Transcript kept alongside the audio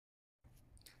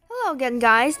Hello again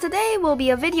guys, today will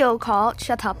be a video called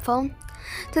Shut Up Phone.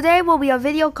 Today will be a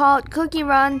video called Cookie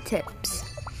Run Tips.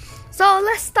 So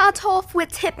let's start off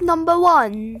with tip number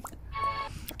 1.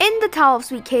 In the Tower of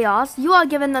Sweet Chaos, you are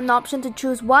given an option to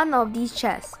choose one of these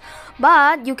chests,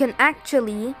 but you can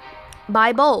actually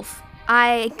buy both.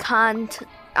 I'm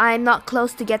not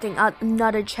close to getting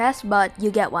another chest, but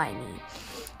you get what I mean.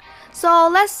 So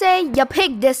let's say you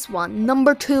pick this one,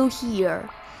 number 2 here.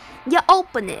 You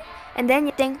open it, and then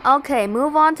you think, okay,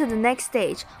 move on to the next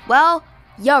stage. Well,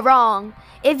 you're wrong.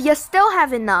 If you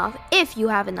have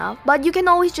enough, but you can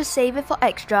always just save it for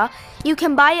extra, you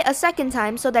can buy it a second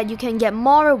time so that you can get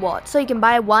more rewards. So you can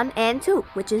buy 1 and 2,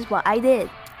 which is what I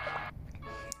did.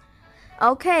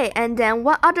 Okay, and then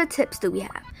what other tips do we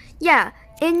have? Yeah,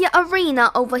 in your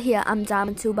arena over here, I'm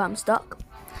Diamond 2, but I'm stuck.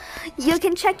 You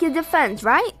can check your defense,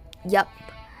 right? Yup.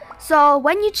 So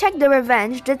when you check the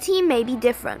revenge, the team may be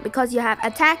different because you have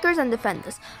attackers and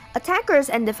defenders. Attackers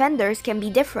and defenders can be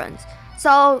different.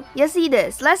 So you see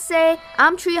this. Let's say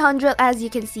I'm 300 as you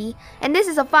can see, and this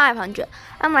is a 500.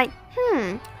 I'm like,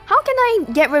 how can I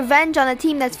get revenge on a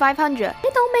team that's 500?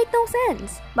 It don't make no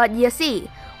sense. But you see,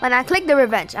 when I click the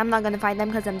revenge, I'm not gonna fight them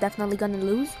because I'm definitely gonna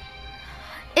lose.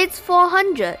 It's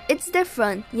 400. It's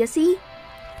different. You see?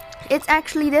 It's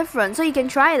actually different, so you can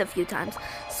try it a few times.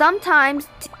 Sometimes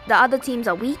the other teams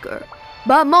are weaker,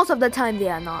 but most of the time they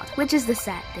are not, which is the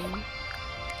sad thing.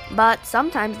 But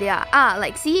sometimes they are.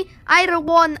 Like see, I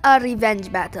won a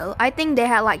revenge battle. I think they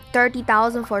had like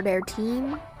 30,000 for their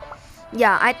team.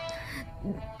 Yeah,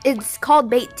 it's called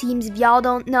bait teams if y'all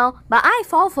don't know, but I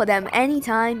fall for them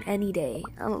anytime, any day.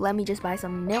 Let me just buy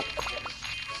some milk.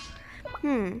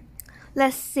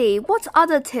 Let's see, what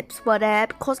other tips were there?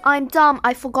 Because I'm dumb,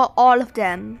 I forgot all of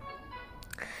them.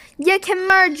 You can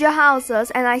merge your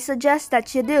houses, and I suggest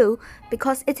that you do,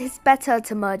 because it is better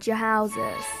to merge your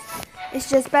houses. It's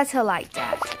just better like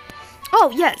that.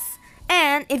 Oh, yes.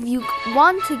 And if you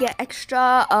want to get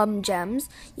extra gems,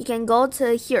 you can go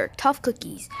to here, Tough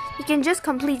Cookies. You can just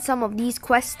complete some of these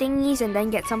quest thingies and then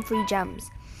get some free gems.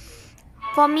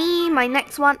 For me, my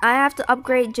next one, I have to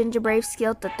upgrade Gingerbrave's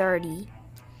skill to 30.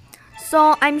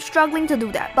 So I'm struggling to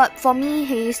do that, but for me,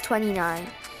 he is 29.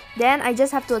 Then I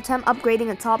just have to attempt upgrading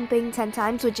a topping 10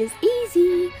 times, which is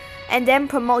easy. And then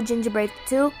promote Gingerbrave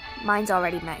to 2. Mine's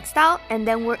already maxed out. And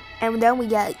then we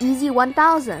get an easy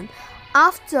 1000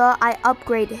 after I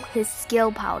upgrade his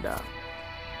skill powder.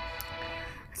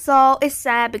 So it's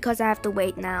sad because I have to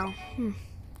wait now.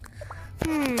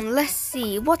 Let's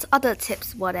see, what other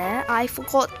tips were there? I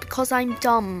forgot because I'm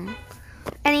dumb.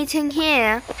 Anything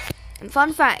here? And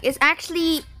fun fact, it's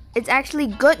actually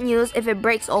good news if it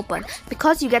breaks open,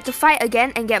 because you get to fight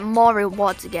again and get more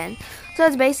rewards again. So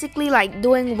it's basically like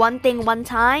doing one thing one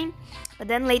time, but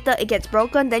then later it gets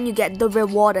broken, then you get the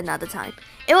reward another time.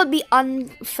 It would be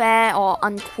unfair or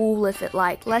uncool if it,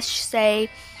 like, let's say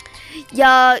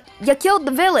you killed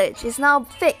the village, it's now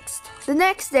fixed. The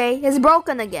next day it's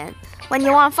broken again. When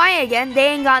you want to fight again, they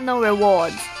ain't got no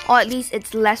rewards, or at least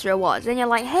it's less rewards. Then you're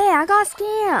like, hey, I got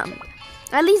scammed.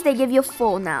 At least they give you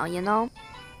full now, you know.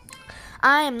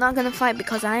 I am not gonna fight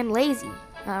because I am lazy.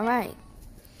 Alright.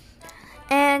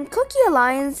 And Cookie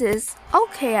Alliance is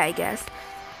okay, I guess.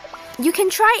 You can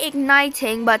try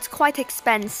igniting, but it's quite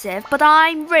expensive. But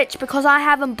I'm rich because I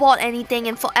haven't bought anything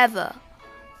in forever.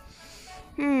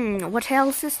 What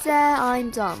else is there? I'm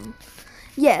dumb.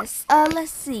 Yes,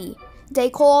 let's see.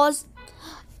 Decors.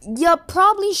 You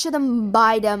probably shouldn't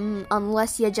buy them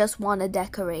unless you just want to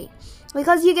decorate.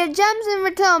 Because you get gems in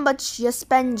return, but you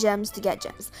spend gems to get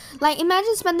gems. Like,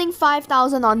 imagine spending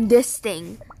 5,000 on this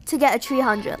thing to get a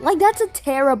 300. Like, that's a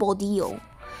terrible deal.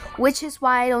 Which is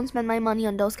why I don't spend my money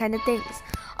on those kind of things.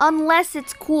 Unless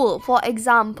it's cool. For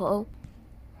example,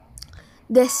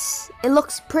 this. It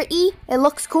looks pretty. It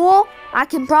looks cool. I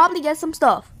can probably get some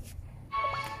stuff.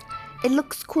 It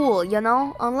looks cool, you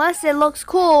know? Unless it looks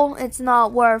cool, it's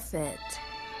not worth it.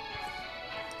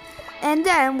 And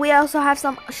then we also have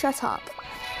some shut up.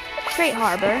 Trade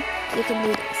Harbor, you can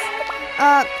do this.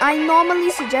 I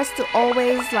normally suggest to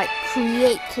always like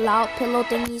create cloud pillow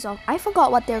thingies. I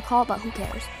forgot what they're called, but who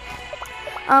cares?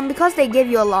 Because they give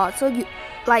you a lot. So you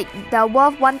like they're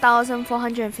worth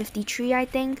 1,453, I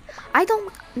think.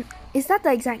 Is that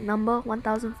the exact number?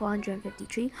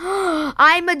 1,453.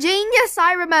 I'm a genius.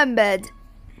 I remembered.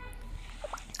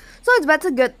 So it's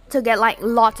better to get like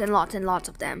lots and lots and lots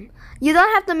of them. You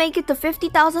don't have to make it to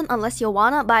 50,000 unless you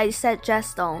wanna, but I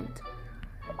suggest don't.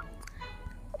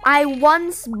 I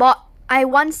once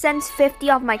sent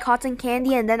 50 of my cotton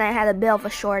candy, and then I had a bit of a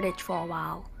shortage for a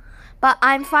while. But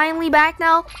I'm finally back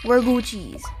now. We're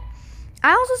Gucci's.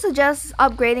 I also suggest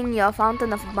upgrading your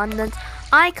Fountain of Abundance,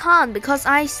 I can't because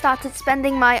I started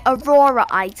spending my Aurora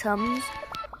items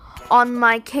on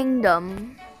my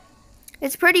kingdom.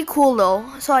 It's pretty cool though,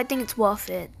 so I think it's worth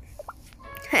it.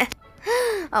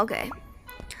 Okay.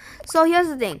 So here's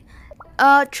the thing.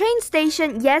 Train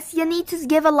station, yes, you need to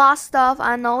give a lot of stuff.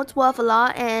 I know it's worth a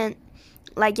lot and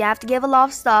like you have to give a lot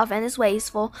of stuff and it's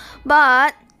wasteful.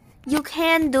 But you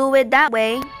can do it that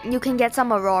way. You can get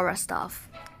some Aurora stuff.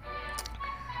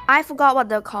 I forgot what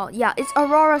they're called. Yeah, it's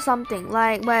Aurora something.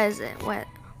 Like, where is it?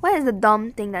 Where is the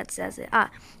dumb thing that says it?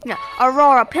 Yeah.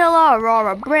 Aurora pillar,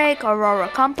 Aurora brick, Aurora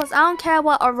compass. I don't care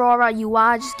what Aurora you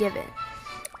are, just give it.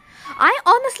 I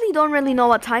honestly don't really know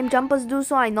what time jumpers do,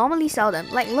 so I normally sell them.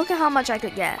 Like, look at how much I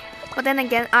could get. But then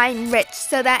again, I'm rich,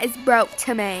 so that is broke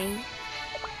to me.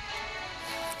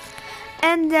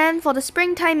 And then for the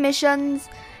springtime missions,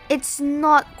 it's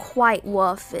not quite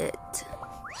worth it.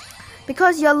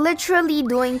 Because you're literally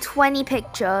doing 20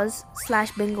 pictures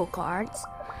 / bingo cards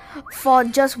for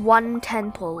just one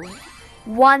 10 pull.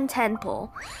 One 10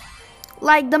 pull.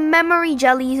 Like the memory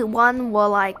jelly one were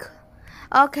like,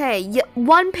 okay,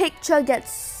 one picture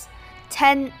gets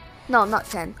 10, no, not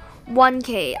 10,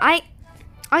 1k.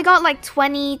 I got like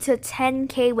 20 to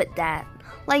 10k with that.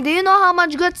 Like, do you know how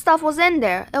much good stuff was in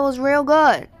there? It was real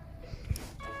good.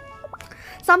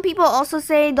 Some people also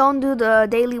say don't do the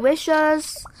daily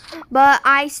wishes, but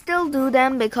I still do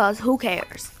them because who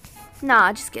cares?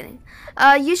 Nah, just kidding.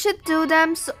 You should do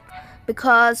them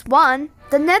because one,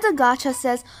 the Nether Gacha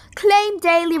says claim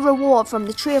daily reward from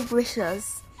the Tree of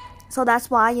Wishes. So that's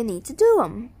why you need to do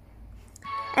them.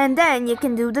 And then you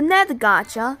can do the Nether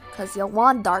Gacha because you'll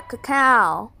want dark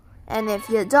cacao. And if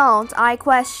you don't, I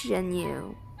question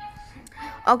you.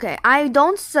 Okay, I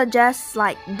don't suggest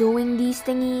like doing these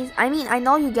thingies. I mean, I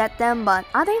know you get them, but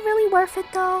are they really worth it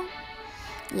though?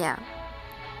 Yeah.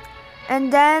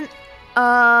 And then,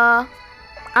 I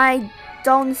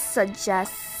don't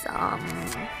suggest,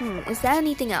 is there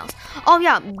anything else? Oh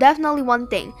yeah, definitely one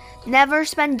thing. Never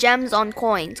spend gems on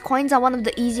coins. Coins are one of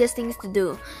the easiest things to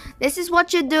do. This is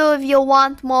what you do if you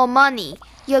want more money.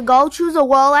 You go choose a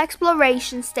world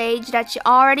exploration stage that you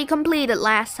already completed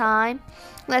last time.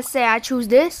 Let's say I choose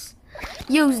this.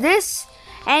 Use this,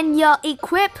 and you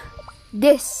equip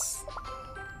this.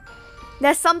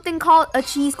 There's something called a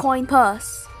cheese coin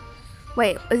purse.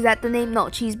 Wait, is that the name? No,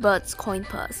 Cheesebird's coin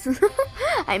purse.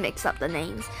 I mix up the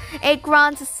names. It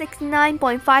grants a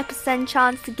 69.5%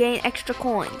 chance to gain extra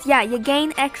coins. Yeah, you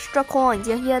gain extra coins.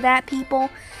 You hear that, people?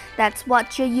 That's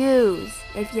what you use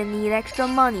if you need extra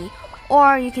money.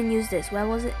 Or you can use this. Where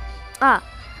was it?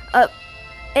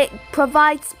 It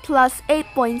provides plus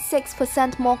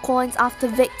 8.6% more coins after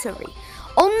victory.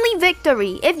 Only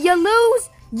victory. If you lose,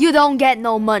 you don't get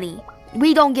no money.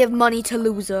 We don't give money to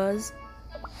losers.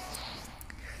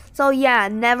 So yeah,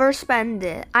 never spend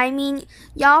it. I mean,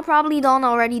 y'all probably don't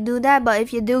already do that, but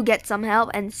if you do, get some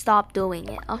help and stop doing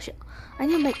it. I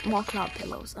need to make more cloud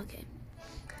pillows. Okay.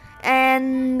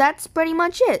 And that's pretty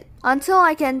much it. Until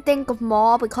I can think of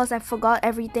more, because I forgot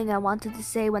everything I wanted to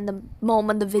say when the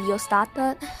moment the video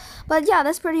started. But yeah,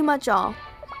 that's pretty much all.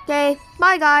 Okay,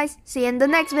 bye guys. See you in the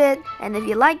next vid. And if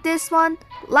you like this one,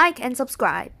 like and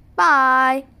subscribe.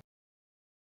 Bye.